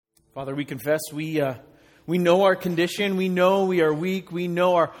Father, we confess we know our condition. We know we are weak. We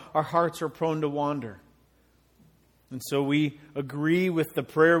know our hearts are prone to wander. And so we agree with the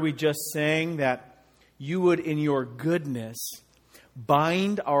prayer we just sang that you would, in your goodness,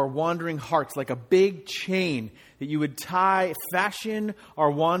 bind our wandering hearts like a big chain, that you would fashion our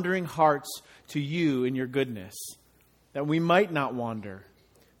wandering hearts to you in your goodness, that we might not wander,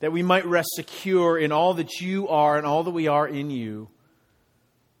 that we might rest secure in all that you are and all that we are in you.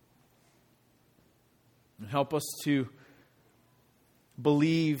 And help us to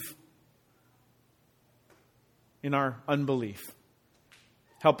believe in our unbelief.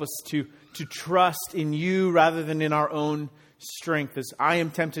 Help us to trust in you rather than in our own strength, as I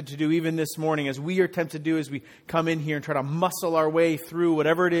am tempted to do even this morning, as we are tempted to do as we come in here and try to muscle our way through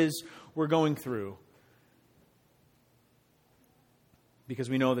whatever it is we're going through.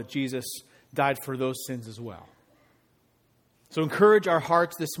 Because we know that Jesus died for those sins as well. So encourage our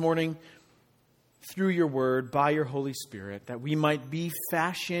hearts this morning through your word, by your Holy Spirit, that we might be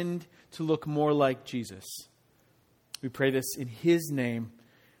fashioned to look more like Jesus. We pray this in His name,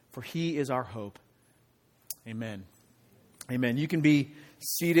 for He is our hope. Amen. Amen. You can be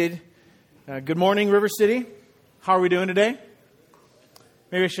seated. Good morning, River City. How are we doing today?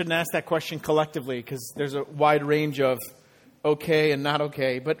 Maybe I shouldn't ask that question collectively, because there's a wide range of okay and not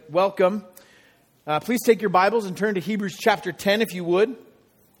okay. But welcome. Please take your Bibles and turn to Hebrews chapter 10 if you would.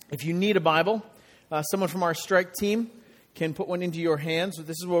 If you need a Bible, someone from our strike team can put one into your hands.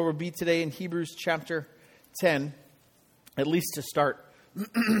 This is where we'll be today in Hebrews chapter 10, at least to start.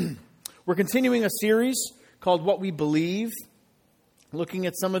 We're continuing a series called What We Believe, looking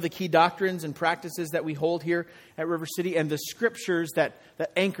at some of the key doctrines and practices that we hold here at River City and the scriptures that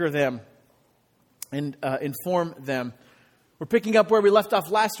anchor them and inform them. We're picking up where we left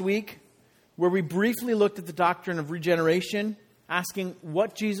off last week, where we briefly looked at the doctrine of regeneration, asking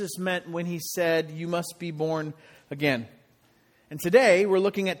what Jesus meant when He said, you must be born again. And today we're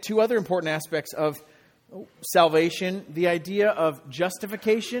looking at two other important aspects of salvation, the idea of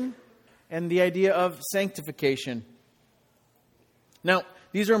justification and the idea of sanctification. Now,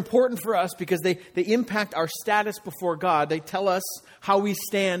 these are important for us because they impact our status before God. They tell us how we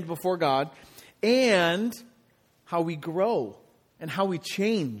stand before God and how we grow and how we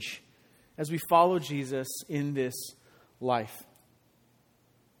change as we follow Jesus in this life.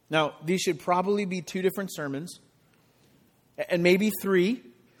 Now, these should probably be two different sermons, and maybe three,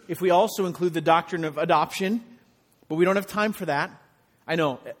 if we also include the doctrine of adoption, but we don't have time for that. I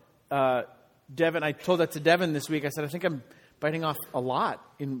know, Devin, I told that to Devin this week. I said, I think I'm biting off a lot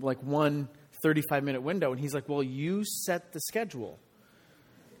in like one 35-minute window. And he's like, well, you set the schedule.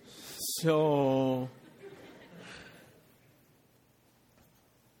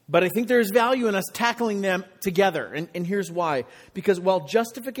 But I think there is value in us tackling them together. And here's why. Because while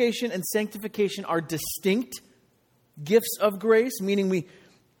justification and sanctification are distinct gifts of grace, meaning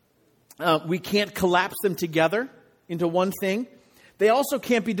we can't collapse them together into one thing, they also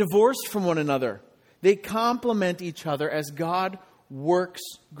can't be divorced from one another. They complement each other as God works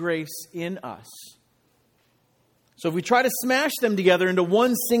grace in us. So if we try to smash them together into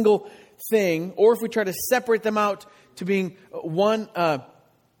one single thing, or if we try to separate them out to being one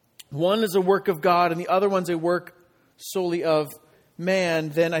is a work of God and the other one's a work solely of man,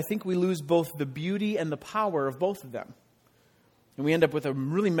 then I think we lose both the beauty and the power of both of them. And we end up with a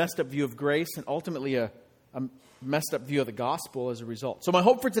really messed up view of grace and ultimately a messed up view of the gospel as a result. So my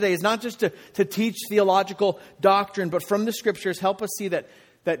hope for today is not just to teach theological doctrine, but from the scriptures help us see that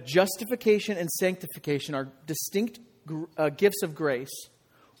justification and sanctification are distinct gifts of grace,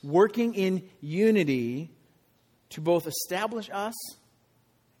 working in unity to both establish us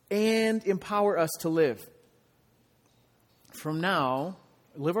and empower us to live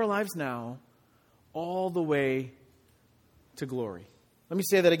our lives now, all the way to glory. Let me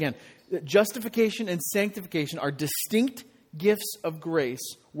say that again. Justification and sanctification are distinct gifts of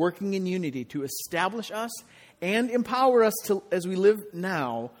grace working in unity to establish us and empower us as we live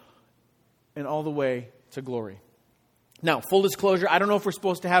now and all the way to glory. Now, full disclosure, I don't know if we're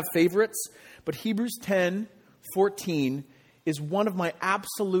supposed to have favorites, but Hebrews 10:14 is one of my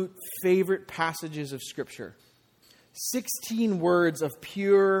absolute favorite passages of Scripture. 16 words of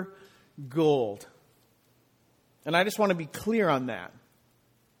pure gold. And I just want to be clear on that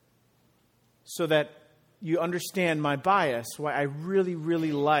so that you understand my bias, why I really,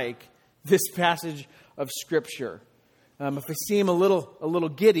 really like this passage of Scripture. If I seem a little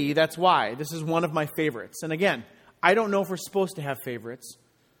giddy, that's why. This is one of my favorites. And again, I don't know if we're supposed to have favorites,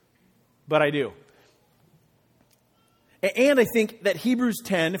 but I do. And I think that Hebrews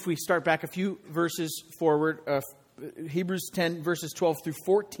 10, if we start back a few verses forward, Hebrews 10, verses 12 through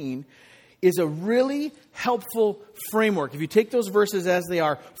 14, is a really helpful framework, if you take those verses as they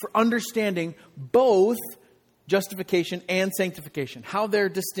are, for understanding both justification and sanctification, how they're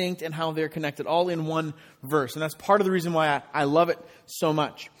distinct and how they're connected, all in one verse. And that's part of the reason why I love it so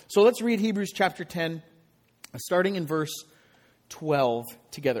much. So let's read Hebrews chapter 10, starting in verse 12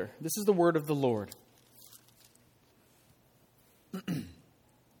 together. This is the word of the Lord.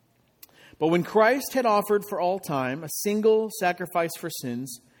 But when Christ had offered for all time a single sacrifice for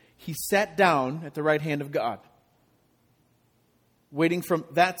sins, he sat down at the right hand of God, waiting from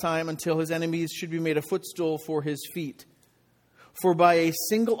that time until his enemies should be made a footstool for his feet. For by a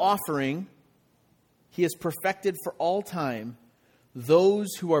single offering he has perfected for all time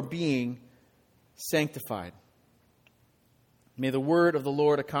those who are being sanctified. May the word of the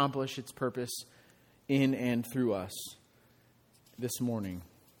Lord accomplish its purpose in and through us this morning.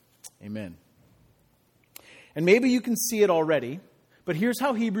 Amen. And maybe you can see it already, but here's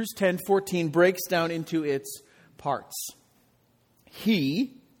how Hebrews 10:14 breaks down into its parts.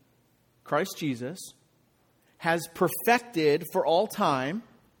 He, Christ Jesus, has perfected for all time.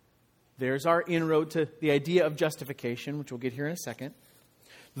 There's our inroad to the idea of justification, which we'll get here in a second.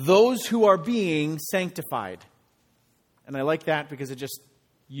 Those who are being sanctified. And I like that because it just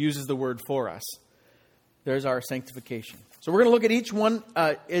uses the word for us. There's our sanctification. So we're going to look at each one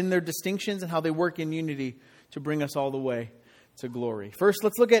in their distinctions and how they work in unity to bring us all the way to glory. First,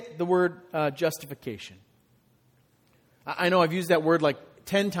 let's look at the word justification. I know I've used that word like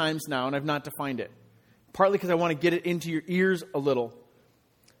 10 times now and I've not defined it. Partly because I want to get it into your ears a little.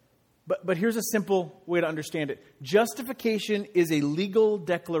 But here's a simple way to understand it. Justification is a legal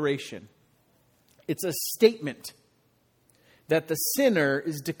declaration. It's a statement that the sinner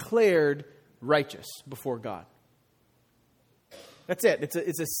is declared righteous before God. That's it.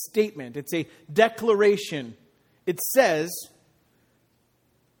 It's a statement. It's a declaration. It says,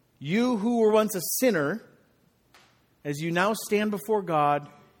 you who were once a sinner, as you now stand before God,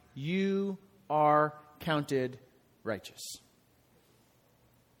 you are counted righteous.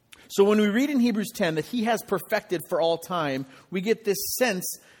 So when we read in Hebrews 10 that he has perfected for all time, we get this sense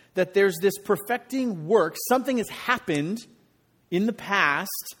that there's this perfecting work. Something has happened in the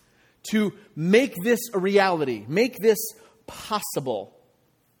past to make this a reality, make this possible.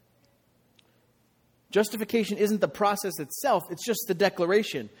 Justification isn't the process itself, it's just the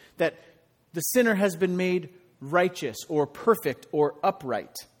declaration that the sinner has been made righteous or perfect or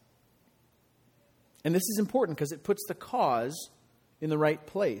upright. And this is important because it puts the cause in the right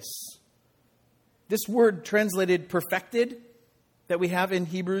place. This word translated perfected that we have in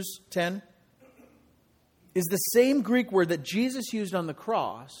Hebrews 10 is the same Greek word that Jesus used on the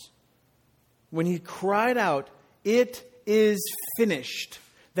cross when he cried out, "It is finished."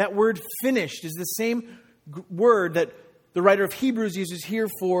 That word finished is the same word that the writer of Hebrews uses here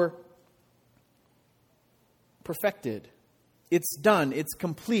for perfected. It's done. It's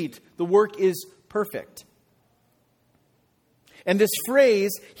complete. The work is perfect. And this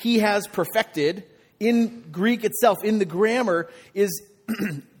phrase, he has perfected, in Greek itself, in the grammar, is,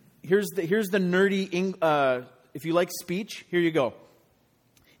 here's the nerdy, if you like speech, here you go.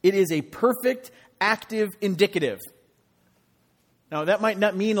 It is a perfect active indicative. Now, that might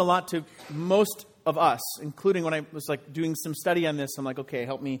not mean a lot to most of us, including when I was doing some study on this. I'm like, okay,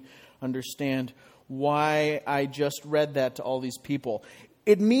 help me understand why I just read that to all these people.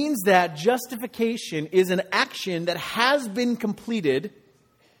 It means that justification is an action that has been completed,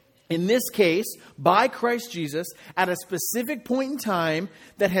 in this case, by Christ Jesus, at a specific point in time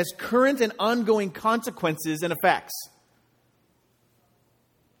that has current and ongoing consequences and effects.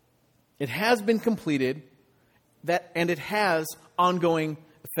 It has been completed, and it has ongoing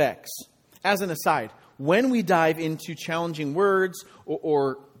effects. As an aside, when we dive into challenging words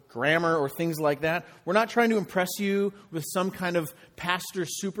or grammar or things like that, we're not trying to impress you with some kind of pastor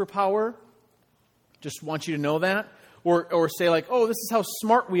superpower. Just want you to know that. Or say oh, this is how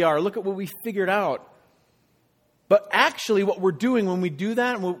smart we are. Look at what we figured out. But actually what we're doing when we do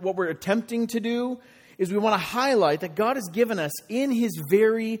that, and what we're attempting to do, is we want to highlight that God has given us in his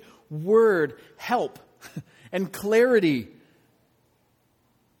very word help and clarity.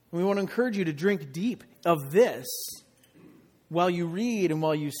 And we want to encourage you to drink deep of this while you read and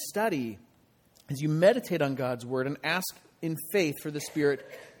while you study, as you meditate on God's word and ask in faith for the Spirit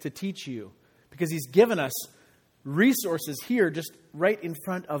to teach you. Because he's given us resources here just right in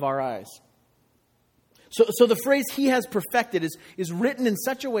front of our eyes. So the phrase he has perfected is written in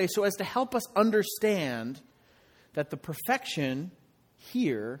such a way so as to help us understand that the perfection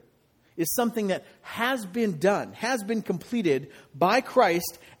here is something that has been done, has been completed by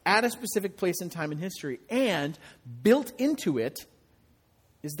Christ at a specific place in time in history. And built into it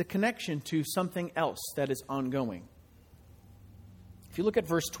is the connection to something else that is ongoing. If you look at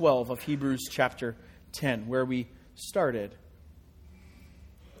verse 12 of Hebrews chapter 10, where we started,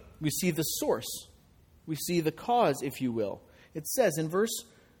 we see the source. We see the cause, if you will. It says in verse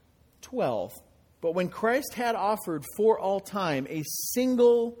 12, "But when Christ had offered for all time a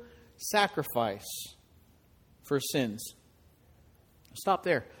single sacrifice for sins." Stop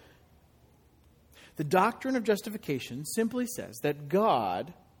there. The doctrine of justification simply says that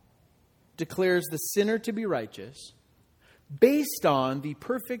God declares the sinner to be righteous based on the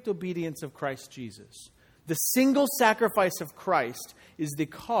perfect obedience of Christ Jesus. The single sacrifice of Christ is the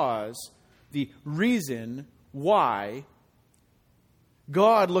cause, the reason why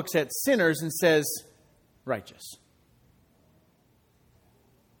God looks at sinners and says, righteous.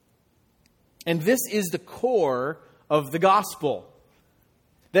 And this is the core of the gospel.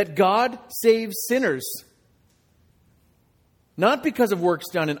 That God saves sinners. Not because of works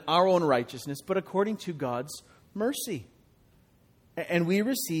done in our own righteousness, but according to God's mercy. And we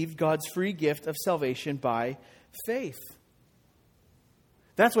received God's free gift of salvation by faith.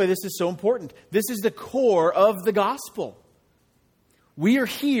 That's why this is so important. This is the core of the gospel. We are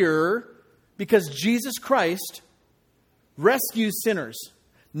here because Jesus Christ rescues sinners.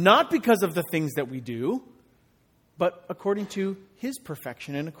 Not because of the things that we do, but according to His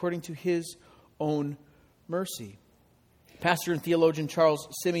perfection and according to His own mercy. Pastor and theologian Charles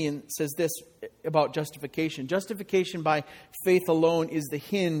Simeon says this about justification. Justification by faith alone is the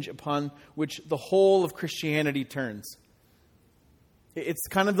hinge upon which the whole of Christianity turns. It's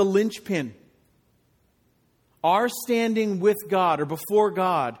kind of the linchpin. Our standing with God or before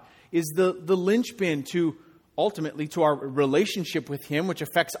God is the linchpin to ultimately to our relationship with Him, which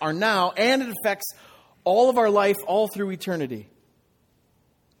affects our now and it affects all of our life, all through eternity.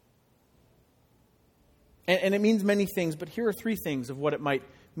 And it means many things, but here are three things of what it might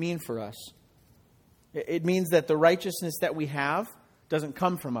mean for us. It means that the righteousness that we have doesn't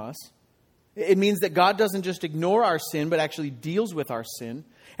come from us. It means that God doesn't just ignore our sin, but actually deals with our sin.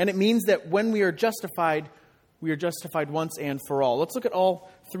 And it means that when we are justified once and for all. Let's look at all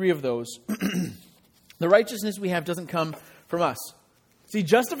three of those. The righteousness we have doesn't come from us. See,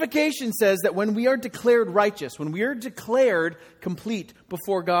 justification says that when we are declared righteous, when we are declared complete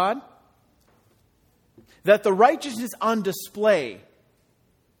before God, that the righteousness on display,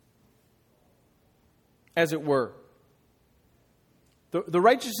 as it were, the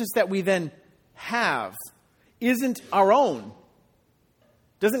righteousness that we then have isn't our own,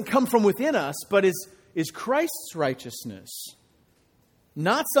 doesn't come from within us, but is Christ's righteousness.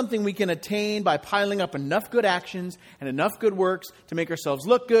 Not something we can attain by piling up enough good actions and enough good works to make ourselves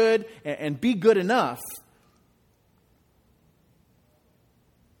look good and be good enough.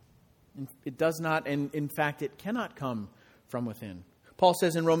 It does not, and in fact, it cannot come from within. Paul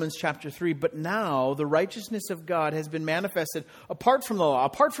says in Romans chapter 3, "But now the righteousness of God has been manifested apart from the law,"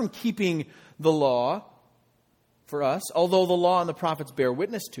 apart from keeping the law for us, although the law and the prophets bear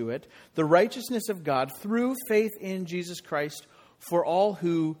witness to it, the righteousness of God through faith in Jesus Christ for all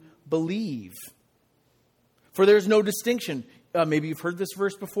who believe. For there is no distinction. Maybe you've heard this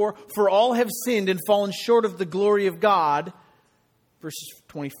verse before. "For all have sinned and fallen short of the glory of God," verses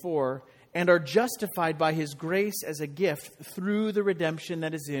 24, "and are justified by His grace as a gift through the redemption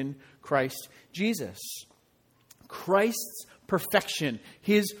that is in Christ Jesus." Christ's perfection,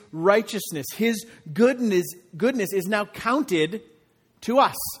 His righteousness, His goodness is now counted to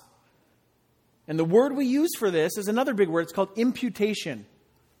us. And the word we use for this is another big word. It's called imputation.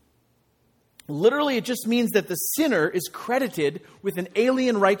 Literally, it just means that the sinner is credited with an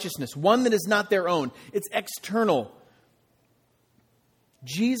alien righteousness, one that is not their own. It's external.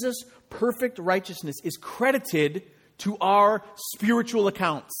 Jesus' perfect righteousness is credited to our spiritual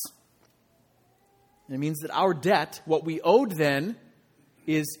accounts. It means that our debt, what we owed then,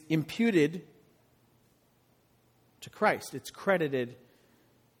 is imputed to Christ. It's credited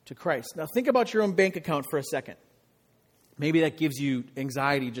to Christ. Now think about your own bank account for a second. Maybe that gives you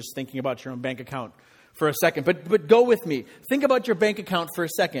anxiety just thinking about your own bank account for a second. But go with me. Think about your bank account for a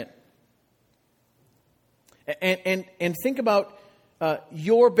second. And think about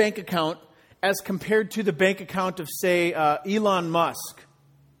your bank account as compared to the bank account of, say, Elon Musk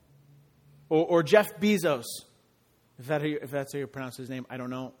or Jeff Bezos. If that's how you pronounce his name, I don't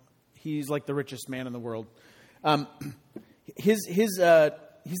know. He's like the richest man in the world. He's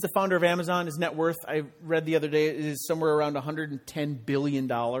the founder of Amazon. His net worth, I read the other day, is somewhere around $110 billion.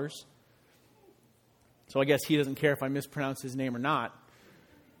 So I guess he doesn't care if I mispronounce his name or not.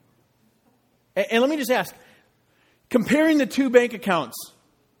 And let me just ask, comparing the two bank accounts,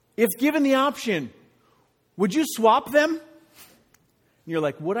 if given the option, would you swap them? And you're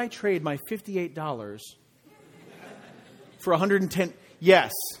like, would I trade my $58 for $110?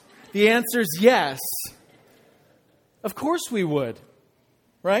 Yes. The answer is yes. Of course we would.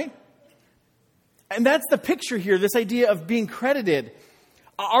 Right? And that's the picture here, this idea of being credited.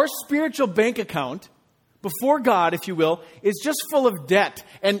 Our spiritual bank account, before God, if you will, is just full of debt.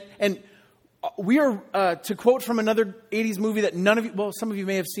 And we are, to quote from another 80s movie that none of you, well, some of you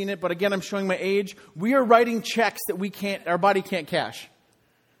may have seen it, but again, I'm showing my age. We are writing checks that our body can't cash.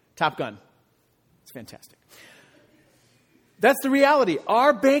 Top Gun. It's fantastic. That's the reality.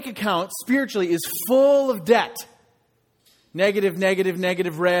 Our bank account spiritually is full of debt. Negative, negative,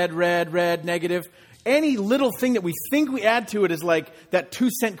 negative, red, red, red, negative. Any little thing that we think we add to it is like that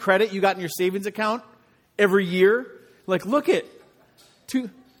 2-cent credit you got in your savings account every year. Like, look at 2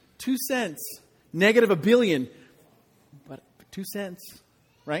 cents, negative $1 billion, but 2 cents,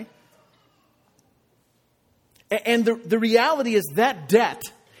 right? And the reality is that debt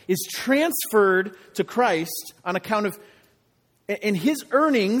is transferred to Christ on account of, and His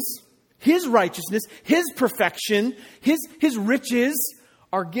earnings, His righteousness, His perfection, His riches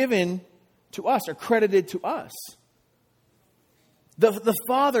are given to us, are credited to us. The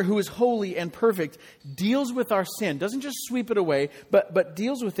Father, who is holy and perfect, deals with our sin. Doesn't just sweep it away, but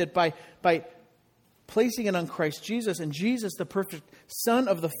deals with it by placing it on Christ Jesus. And Jesus, the perfect Son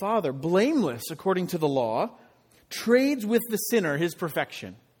of the Father, blameless according to the law, trades with the sinner His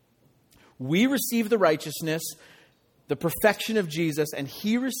perfection. We receive the righteousness, the perfection of Jesus, and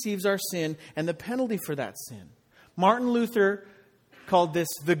He receives our sin and the penalty for that sin. Martin Luther called this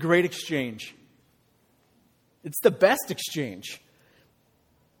the great exchange. It's the best exchange.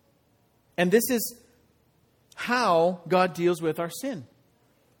 And this is how God deals with our sin.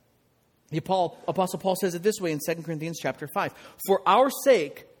 The Apostle Paul says it this way in 2 Corinthians chapter 5. For our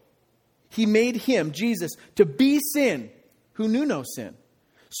sake, He made Him, Jesus, to be sin, who knew no sin,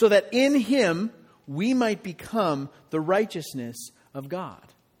 so that in Him we might become the righteousness of God.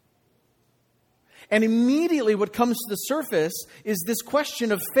 And immediately what comes to the surface is this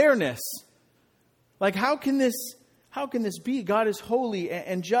question of fairness. Like, how can this be? God is holy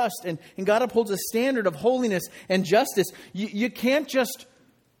and just, and God upholds a standard of holiness and justice. You can't just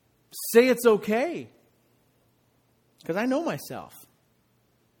say it's okay. Because I know myself.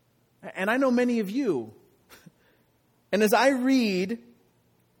 And I know many of you. And as I read,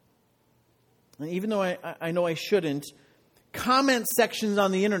 and even though I know I shouldn't, comment sections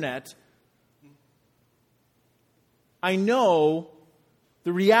on the internet, I know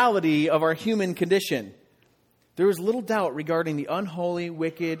the reality of our human condition. There is little doubt regarding the unholy,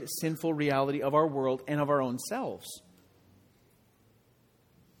 wicked, sinful reality of our world and of our own selves.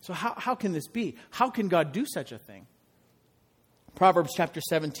 So how can this be? How can God do such a thing? Proverbs chapter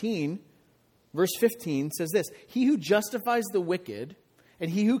 17, verse 15 says this: He who justifies the wicked and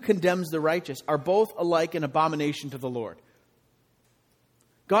he who condemns the righteous are both alike an abomination to the Lord.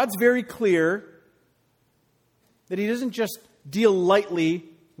 God's very clear that He doesn't just deal lightly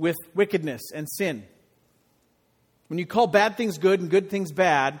with wickedness and sin. When you call bad things good and good things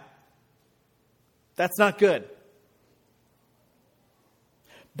bad, that's not good.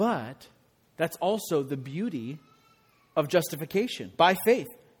 But that's also the beauty of justification by faith.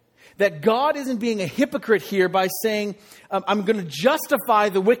 That God isn't being a hypocrite here by saying, I'm going to justify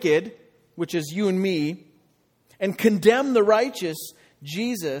the wicked, which is you and me, and condemn the righteous,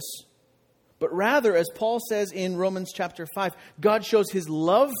 Jesus. But rather, as Paul says in Romans chapter 5, God shows His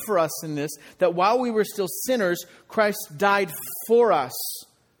love for us in this, that while we were still sinners, Christ died for us.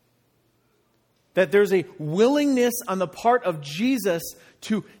 That there's a willingness on the part of Jesus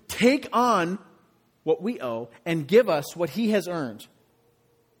to take on what we owe and give us what He has earned.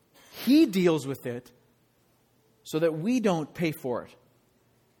 He deals with it so that we don't pay for it.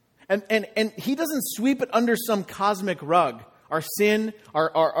 And He doesn't sweep it under some cosmic rug. Our sin,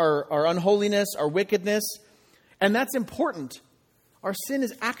 our unholiness, our wickedness. And that's important. Our sin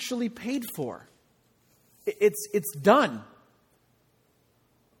is actually paid for. It's done.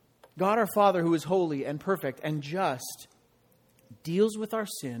 God our Father, who is holy and perfect and just, deals with our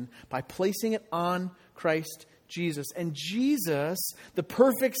sin by placing it on Christ Jesus. And Jesus, the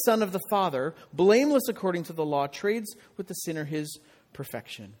perfect Son of the Father, blameless according to the law, trades with the sinner His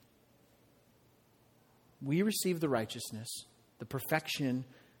perfection. We receive the righteousness, the perfection,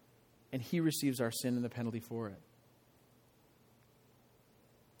 and He receives our sin and the penalty for it.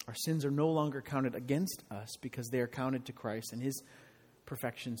 Our sins are no longer counted against us because they are counted to Christ and His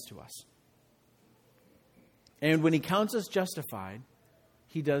perfections to us. And when He counts us justified,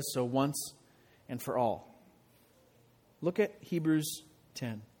 He does so once and for all. Look at Hebrews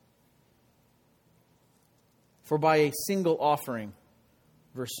 10. For by a single offering,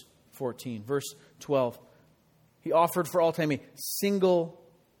 verse 14, verse 12, he offered for all time a single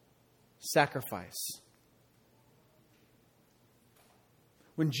sacrifice.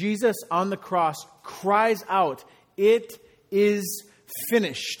 When Jesus on the cross cries out, "It is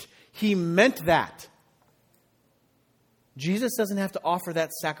finished," he meant that. Jesus doesn't have to offer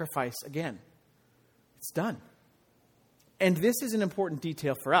that sacrifice again. It's done. And this is an important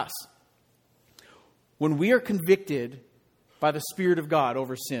detail for us. When we are convicted by the Spirit of God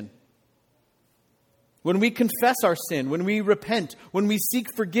over sin, when we confess our sin, when we repent, when we seek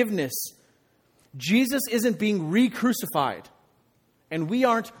forgiveness, Jesus isn't being re-crucified, and we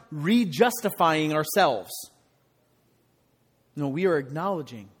aren't re-justifying ourselves. No, we are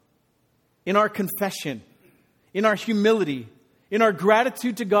acknowledging in our confession, in our humility, in our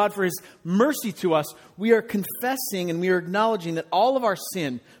gratitude to God for His mercy to us, we are confessing and we are acknowledging that all of our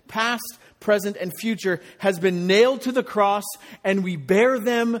sin, past, present, and future, has been nailed to the cross, and we bear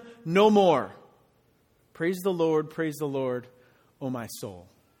them no more. Praise the Lord, O my soul.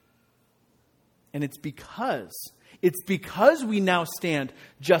 And it's because we now stand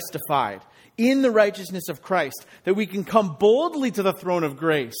justified in the righteousness of Christ that we can come boldly to the throne of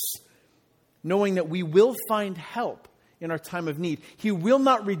grace, knowing that we will find help in our time of need. He will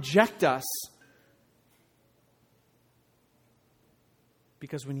not reject us,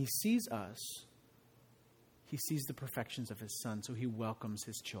 because when He sees us, He sees the perfections of His Son, so He welcomes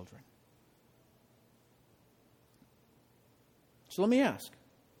His children. So let me ask,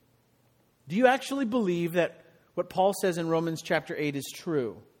 do you actually believe that what Paul says in Romans chapter 8 is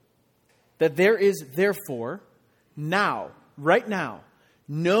true? That there is therefore now, right now,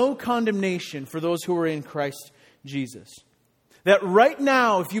 no condemnation for those who are in Christ Jesus. That right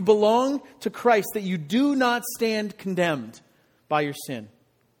now, if you belong to Christ, that you do not stand condemned by your sin.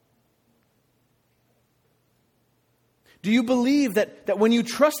 Do you believe that when you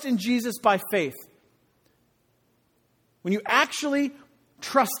trust in Jesus by faith, when you actually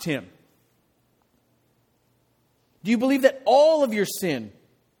trust Him, do you believe that all of your sin,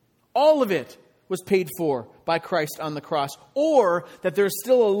 all of it, was paid for by Christ on the cross? Or that there's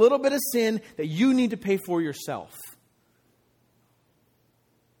still a little bit of sin that you need to pay for yourself?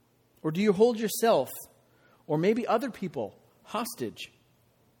 Or do you hold yourself, or maybe other people, hostage?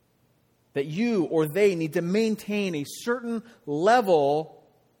 That you or they need to maintain a certain level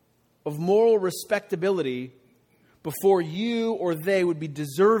of moral respectability before you or they would be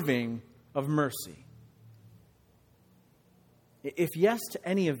deserving of mercy? If yes to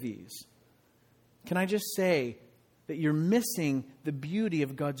any of these, can I just say that you're missing the beauty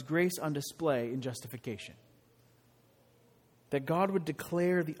of God's grace on display in justification? That God would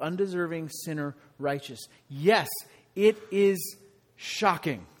declare the undeserving sinner righteous. Yes, it is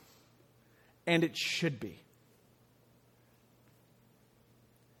shocking. And it should be.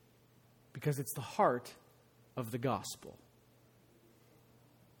 Because it's the heart of the gospel.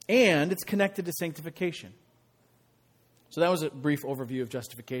 And it's connected to sanctification. So that was a brief overview of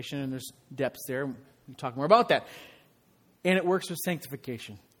justification, and there's depths there. We'll talk more about that. And it works with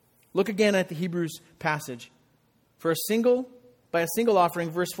sanctification. Look again at the Hebrews passage. By a single offering,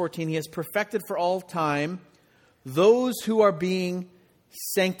 verse 14, He has perfected for all time those who are being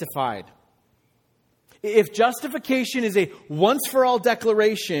sanctified. If justification is a once-for-all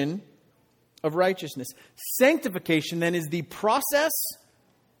declaration of righteousness, sanctification then is the process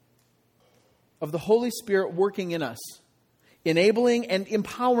of the Holy Spirit working in us, enabling and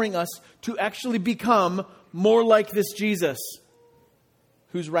empowering us to actually become more like this Jesus,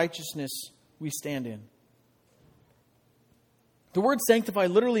 whose righteousness we stand in. The word sanctify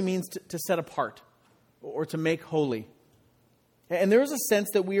literally means to set apart or to make holy. And there is a sense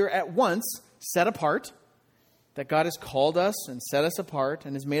that we are at once set apart, that God has called us and set us apart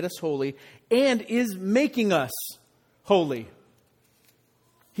and has made us holy and is making us holy.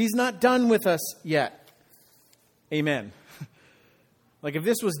 He's not done with us yet. Amen. Like if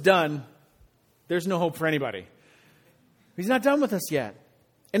this was done, there's no hope for anybody. He's not done with us yet.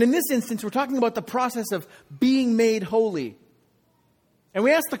 And in this instance, we're talking about the process of being made holy. And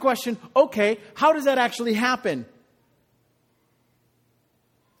we ask the question, okay, how does that actually happen?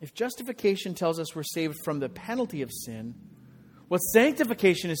 If justification tells us we're saved from the penalty of sin, what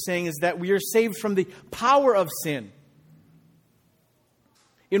sanctification is saying is that we are saved from the power of sin.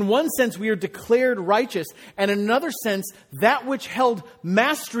 In one sense, we are declared righteous, and in another sense, that which held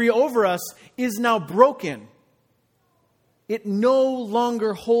mastery over us is now broken. It no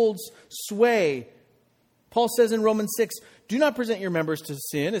longer holds sway Paul says in Romans 6, do not present your members to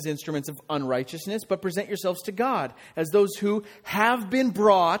sin as instruments of unrighteousness, but present yourselves to God as those who have been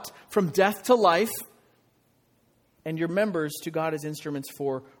brought from death to life, and your members to God as instruments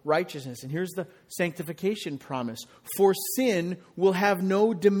for righteousness. And here's the sanctification promise. For sin will have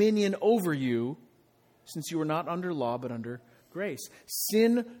no dominion over you, since you are not under law, but under grace.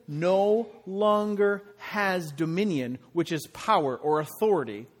 Sin no longer has dominion, which is power or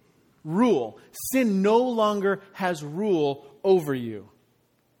authority, rule. Sin no longer has rule over you.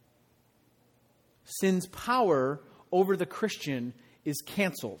 Sin's power over the Christian is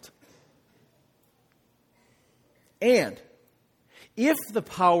canceled. And if the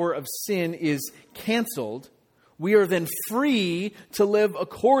power of sin is canceled, we are then free to live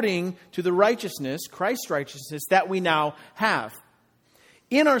according to the righteousness, Christ's righteousness, that we now have.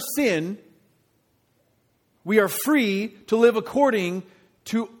 In our sin, we are free to live according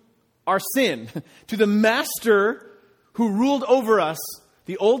to our sin, to the master who ruled over us,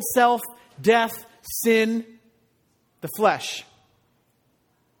 the old self, death, sin, the flesh.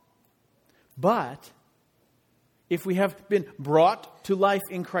 But if we have been brought to life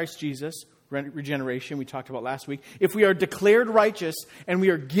in Christ Jesus, regeneration we talked about last week, if we are declared righteous and we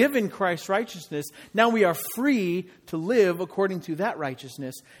are given Christ's righteousness, now we are free to live according to that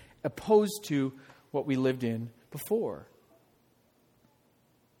righteousness, opposed to what we lived in before.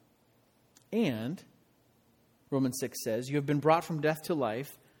 And Romans 6 says, you have been brought from death to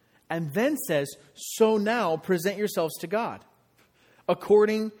life, and then says, so now present yourselves to God,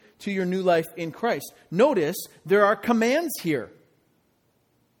 according to your new life in Christ. Notice there are commands here.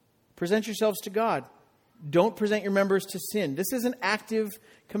 Present yourselves to God. Don't present your members to sin. This is an active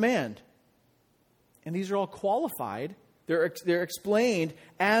command. And these are all qualified. They're explained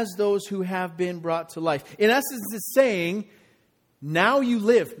as those who have been brought to life. In essence, it's saying, now you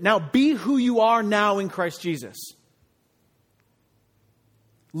live. Now be who you are now in Christ Jesus.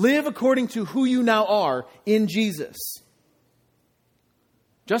 Live according to who you now are in Jesus.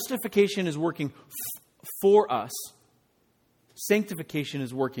 Justification is working for us. Sanctification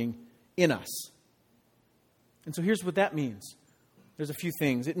is working in us. And so here's what that means. There's a few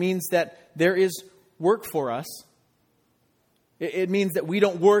things. It means that there is work for us. It means that we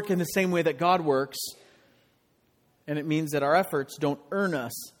don't work in the same way that God works. And it means that our efforts don't earn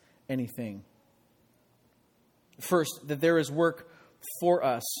us anything. First, that there is work for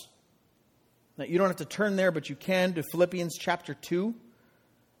us. Now, you don't have to turn there, but you can to Philippians chapter 2.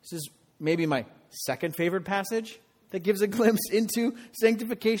 This is maybe my second favorite passage that gives a glimpse into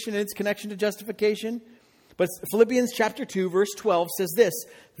sanctification and its connection to justification. But Philippians chapter 2, verse 12 says this,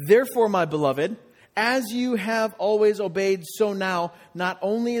 therefore, my beloved, as you have always obeyed, so now, not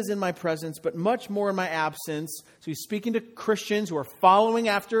only as in my presence, but much more in my absence. So he's speaking to Christians who are following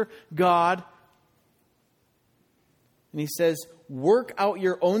after God. And he says, work out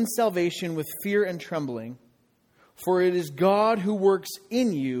your own salvation with fear and trembling. For it is God who works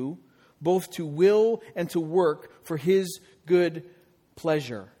in you, both to will and to work for His good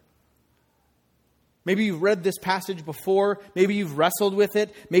pleasure. Maybe you've read this passage before. Maybe you've wrestled with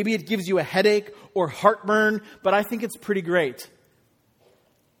it. Maybe it gives you a headache or heartburn, but I think it's pretty great.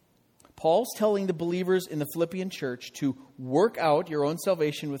 Paul's telling the believers in the Philippian church to work out your own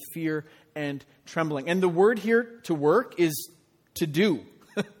salvation with fear and trembling. And the word here to work is to do.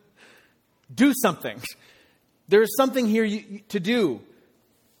 Do something. There's something here to do.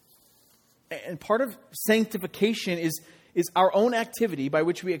 And part of sanctification is our own activity by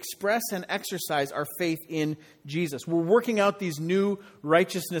which we express and exercise our faith in Jesus. We're working out these new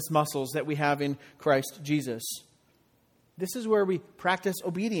righteousness muscles that we have in Christ Jesus. This is where we practice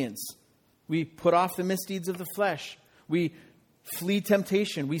obedience. We put off the misdeeds of the flesh. We flee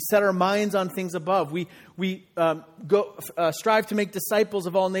temptation. We set our minds on things above. We strive to make disciples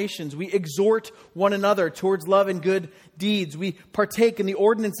of all nations. We exhort one another towards love and good deeds. We partake in the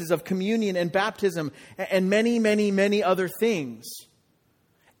ordinances of communion and baptism and many, many, many other things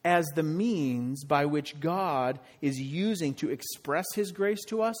as the means by which God is using to express His grace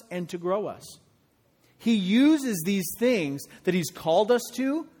to us and to grow us. He uses these things that He's called us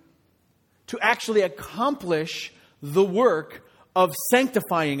to actually accomplish the work of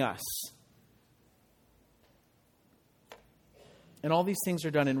sanctifying us. And all these things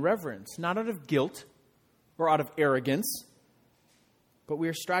are done in reverence, not out of guilt or out of arrogance, but we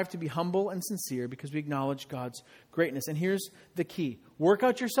are strive to be humble and sincere because we acknowledge God's greatness. And here's the key. Work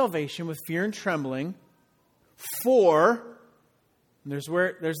out your salvation with fear and trembling, for, and there's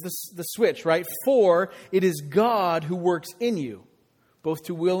the switch, right? For it is God who works in you, both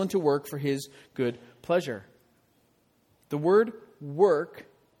to will and to work for His good pleasure. The word work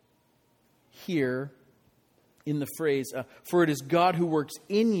here in the phrase, for it is God who works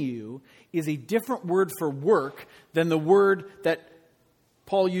in you, is a different word for work than the word that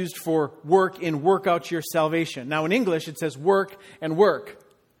Paul used for work in work out your salvation. Now in English it says work and work.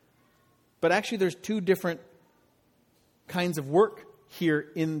 But actually there's two different kinds of work here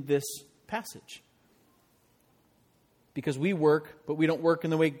in this passage. Because we work, but we don't work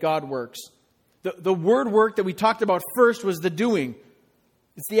in the way God works. The word work that we talked about first was the doing.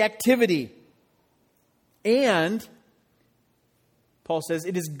 It's the activity. And Paul says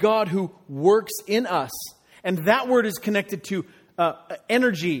it is God who works in us. And that word is connected to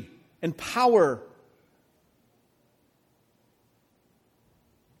energy and power.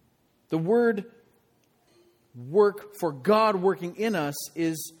 The word work for God working in us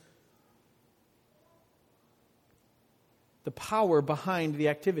is the power behind the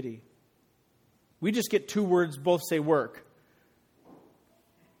activity. We just get two words, both say work.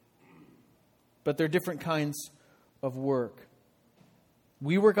 But they're different kinds of work.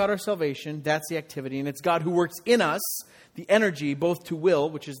 We work out our salvation, that's the activity, and it's God who works in us, the energy, both to will,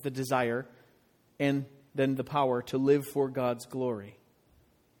 which is the desire, and then the power to live for God's glory.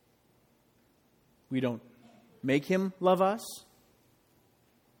 We don't make Him love us,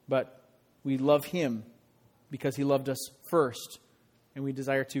 but we love Him because He loved us first. And we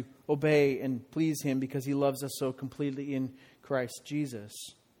desire to obey and please Him because He loves us so completely in Christ Jesus.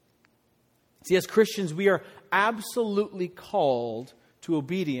 See, as Christians, we are absolutely called to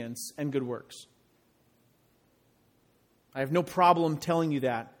obedience and good works. I have no problem telling you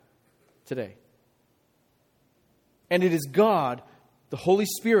that today. And it is God, the Holy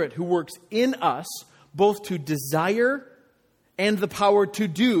Spirit, who works in us both to desire and the power to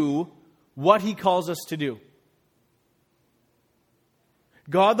do what He calls us to do.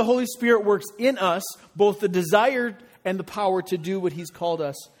 God, the Holy Spirit, works in us both the desire and the power to do what He's called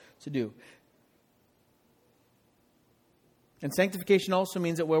us to do. And sanctification also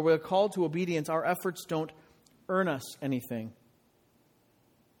means that where we're called to obedience, our efforts don't earn us anything.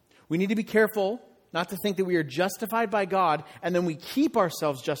 We need to be careful not to think that we are justified by God and then we keep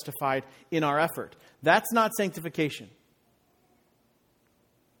ourselves justified in our effort. That's not sanctification.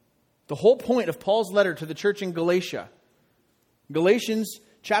 The whole point of Paul's letter to the church in Galatia, Galatians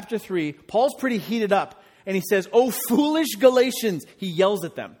chapter 3, Paul's pretty heated up and he says, "Oh, foolish Galatians," he yells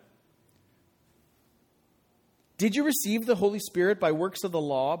at them. "Did you receive the Holy Spirit by works of the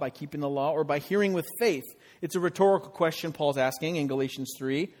law, by keeping the law, or by hearing with faith?" It's a rhetorical question Paul's asking in Galatians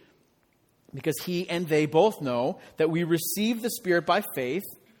 3, because he and they both know that we receive the Spirit by faith,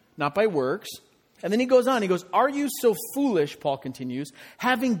 not by works. And then he goes on, he goes, "Are you so foolish," Paul continues,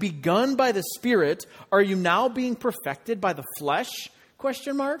 "having begun by the Spirit, are you now being perfected by the flesh?"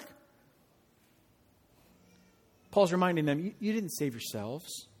 Question mark. Paul's reminding them, you didn't save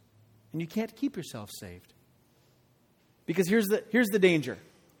yourselves, and you can't keep yourselves saved. Because here's the danger.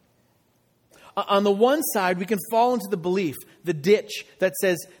 On the one side, we can fall into the belief, the ditch that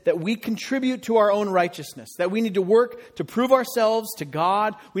says that we contribute to our own righteousness, that we need to work to prove ourselves to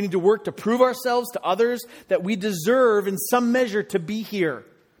God, we need to work to prove ourselves to others, that we deserve in some measure to be here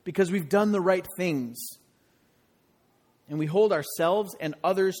because we've done the right things. And we hold ourselves and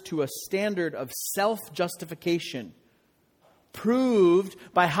others to a standard of self-justification, proved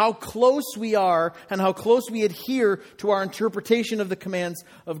by how close we are and how close we adhere to our interpretation of the commands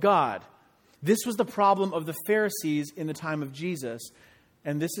of God. This was the problem of the Pharisees in the time of Jesus,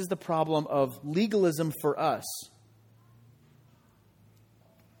 and this is the problem of legalism for us,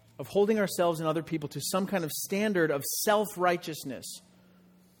 of holding ourselves and other people to some kind of standard of self-righteousness.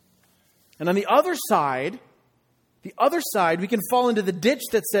 And on the other side, we can fall into the ditch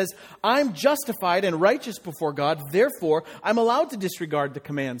that says, I'm justified and righteous before God, therefore I'm allowed to disregard the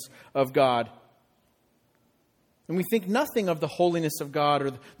commands of God. And we think nothing of the holiness of God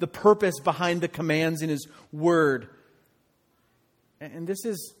or the purpose behind the commands in His Word. And this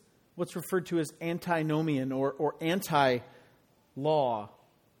is what's referred to as antinomian or anti-law,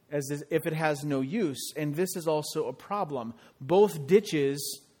 as if it has no use. And this is also a problem. Both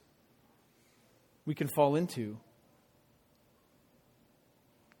ditches we can fall into.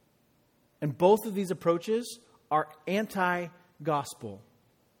 And both of these approaches are anti-gospel.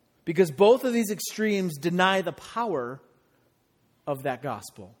 Because both of these extremes deny the power of that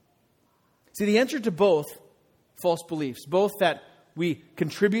gospel. See, the answer to both false beliefs, both that we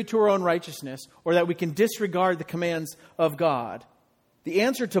contribute to our own righteousness or that we can disregard the commands of God, the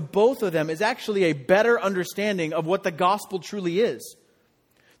answer to both of them is actually a better understanding of what the gospel truly is.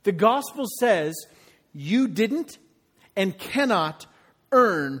 The gospel says you didn't and cannot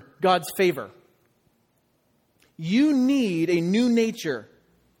earn God's favor. You need a new nature.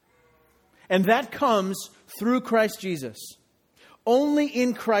 And that comes through Christ Jesus. Only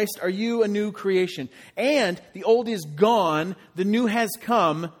in Christ are you a new creation. And the old is gone, the new has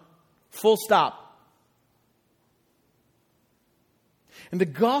come, full stop. And the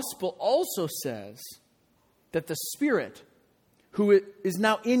gospel also says that the Spirit, who is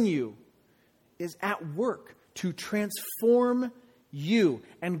now in you, is at work to transform you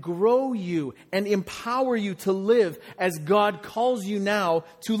and grow you and empower you to live as God calls you now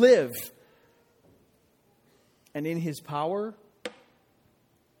to live. And in His power,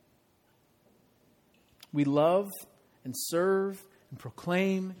 we love and serve and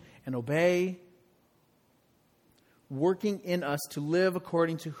proclaim and obey, working in us to live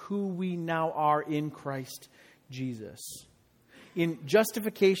according to who we now are in Christ Jesus. In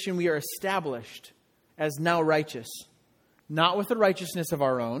justification, we are established as now righteous, not with the righteousness of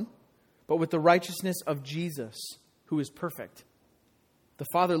our own, but with the righteousness of Jesus, who is perfect. The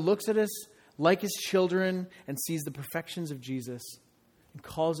Father looks at us like His children and sees the perfections of Jesus and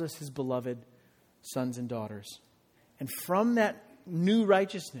calls us His beloved sons and daughters. And from that new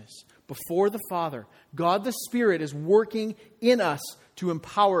righteousness before the Father, God the Spirit is working in us to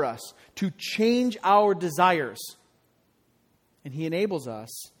empower us, to change our desires. And He enables us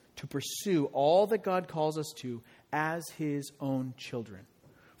to pursue all that God calls us to as His own children.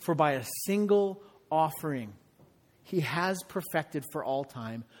 For by a single offering, He has perfected for all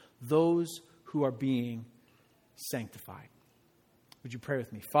time those who are being sanctified. Would you pray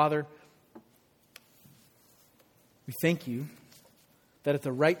with me? Father, we thank You that at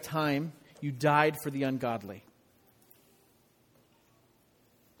the right time You died for the ungodly.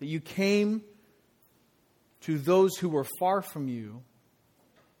 That You came to those who were far from You,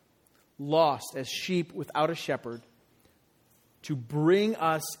 lost as sheep without a shepherd, to bring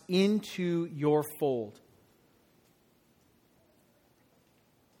us into Your fold.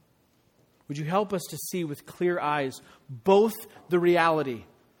 Would You help us to see with clear eyes both the reality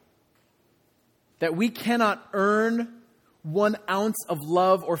that we cannot earn 1 ounce of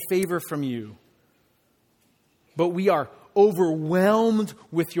love or favor from You, but we are overwhelmed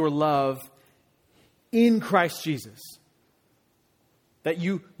with Your love in Christ Jesus. That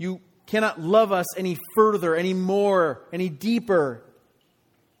you cannot love us any further, any more, any deeper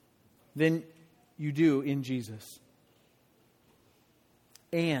than You do in Jesus.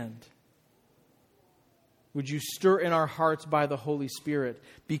 And would You stir in our hearts by the Holy Spirit,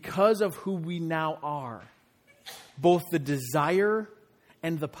 because of who we now are, both the desire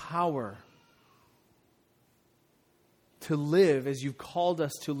and the power to live as You've called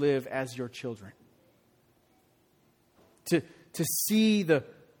us to live as Your children. To see the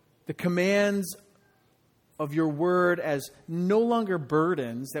commands of Your word as no longer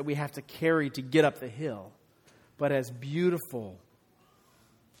burdens that we have to carry to get up the hill, but as beautiful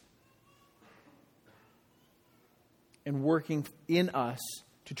and working in us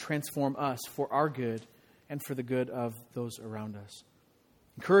to transform us for our good and for the good of those around us.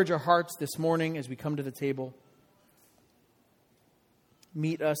 Encourage our hearts this morning as we come to the table.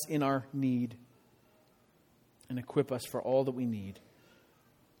 Meet us in our need and equip us for all that we need.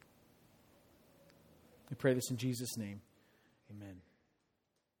 We pray this in Jesus' name. Amen.